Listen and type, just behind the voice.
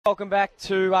Welcome back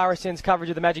to RSN's coverage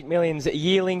of the Magic Millions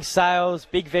yearling sales.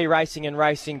 Big V Racing and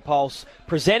Racing Pulse,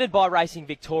 presented by Racing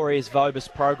Victoria's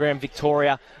Vobis program.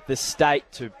 Victoria, the state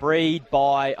to breed,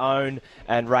 buy, own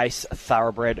and race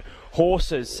thoroughbred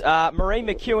horses. Marie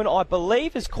McEwen, I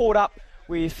believe, has caught up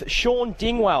with Sean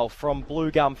Dingwell from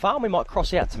Blue Gum Farm. We might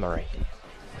cross out to Marie.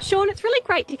 Sean, it's really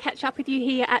great to catch up with you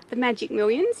here at the Magic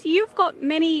Millions. You've got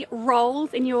many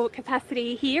roles in your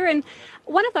capacity here, and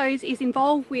one of those is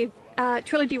involved with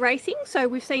Trilogy Racing. So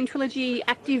we've seen Trilogy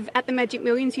active at the Magic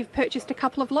Millions. You've purchased a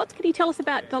couple of lots. Can you tell us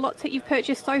about the lots that you've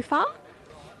purchased so far?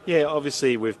 Yeah,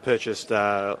 obviously we've purchased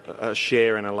a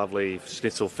share in a lovely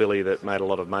Schnitzel filly that made a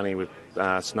lot of money with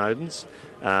Snowden's.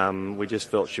 We just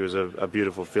felt she was a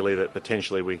beautiful filly that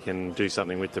potentially we can do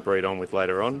something with to breed on with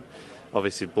later on.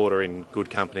 Obviously bought her in good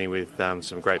company with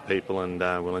some great people, and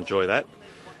we'll enjoy that.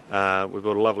 We've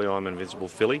got a lovely I'm Invincible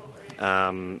filly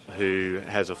who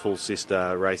has a full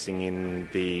sister racing in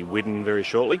the Widden very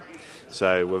shortly.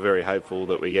 So we're very hopeful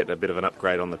that we get a bit of an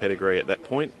upgrade on the pedigree at that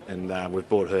point, and we've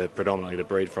bought her predominantly to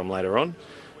breed from later on.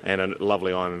 And a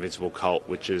lovely I'm Invincible colt,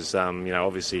 which is,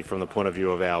 obviously from the point of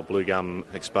view of our Blue Gum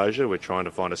exposure, we're trying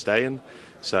to find a stallion.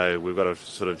 So we've got to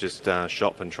sort of just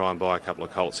shop and try and buy a couple of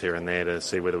colts here and there to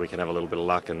see whether we can have a little bit of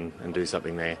luck and do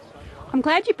something there. I'm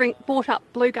glad you brought up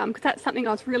Blue Gum, because that's something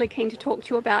I was really keen to talk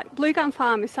to you about. Blue Gum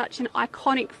Farm is such an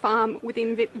iconic farm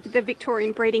within the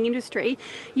Victorian breeding industry.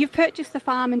 You've purchased the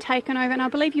farm and taken over, and I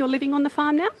believe you're living on the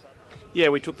farm now? Yeah,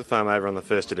 we took the farm over on the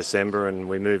 1st of December and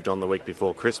we moved on the week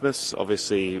before Christmas.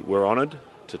 Obviously, we're honoured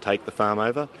to take the farm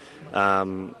over.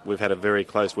 We've had a very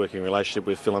close working relationship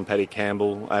with Phil and Paddy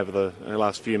Campbell over the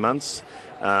last few months.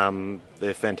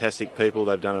 They're fantastic people.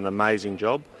 They've done an amazing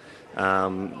job.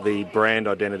 The brand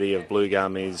identity of Blue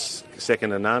Gum is second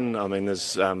to none. I mean,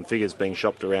 there's figures being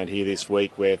shopped around here this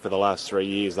week where for the last 3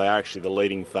 years they are actually the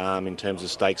leading farm in terms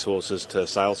of stakes horses to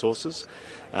sales horses,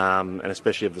 and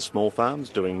especially of the small farms,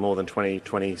 doing more than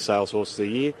 20 sales horses a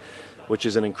year, which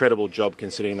is an incredible job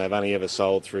considering they've only ever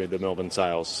sold through the Melbourne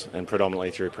sales and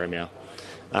predominantly through Premier.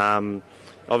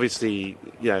 Obviously,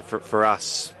 for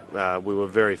us, we were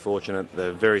very fortunate.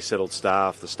 They're very settled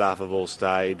staff. The staff have all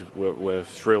stayed. We're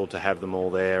thrilled to have them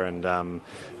all there, and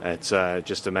it's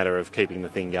just a matter of keeping the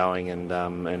thing going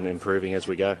and improving as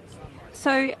we go.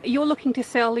 So you're looking to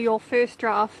sell your first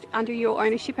draft under your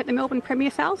ownership at the Melbourne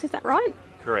Premier Sales, is that right?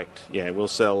 Correct. Yeah, we'll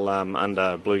sell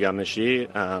under Blue Gum this year.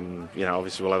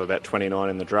 Obviously we'll have about 29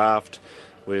 in the draft.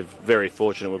 We're very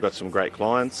fortunate. We've got some great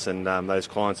clients, and those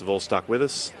clients have all stuck with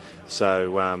us.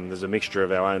 So there's a mixture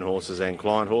of our own horses and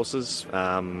client horses,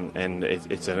 and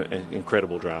it's an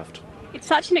incredible draft. It's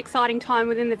such an exciting time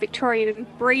within the Victorian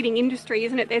breeding industry,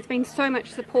 isn't it? There's been so much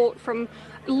support from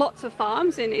lots of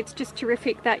farms, and it's just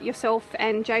terrific that yourself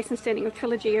and Jason Stenning of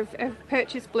Trilogy have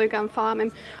purchased Blue Gum Farm.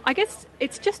 And I guess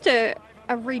it's just a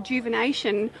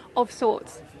rejuvenation of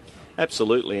sorts.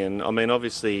 Absolutely, and I mean,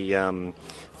 obviously,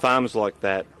 farms like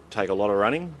that take a lot of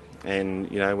running. And,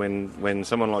 when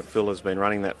someone like Phil has been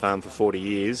running that farm for 40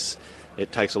 years,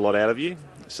 it takes a lot out of you.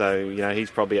 So, he's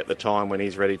probably at the time when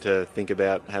he's ready to think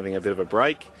about having a bit of a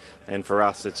break. And for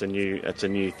us, it's a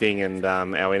new thing, and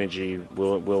our energy,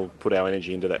 we'll put our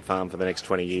energy into that farm for the next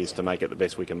 20 years to make it the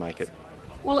best we can make it.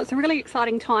 Well, it's a really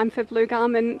exciting time for Blue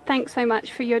Gum, and thanks so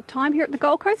much for your time here at the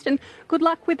Gold Coast, and good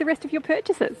luck with the rest of your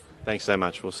purchases. Thanks so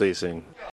much. We'll see you soon.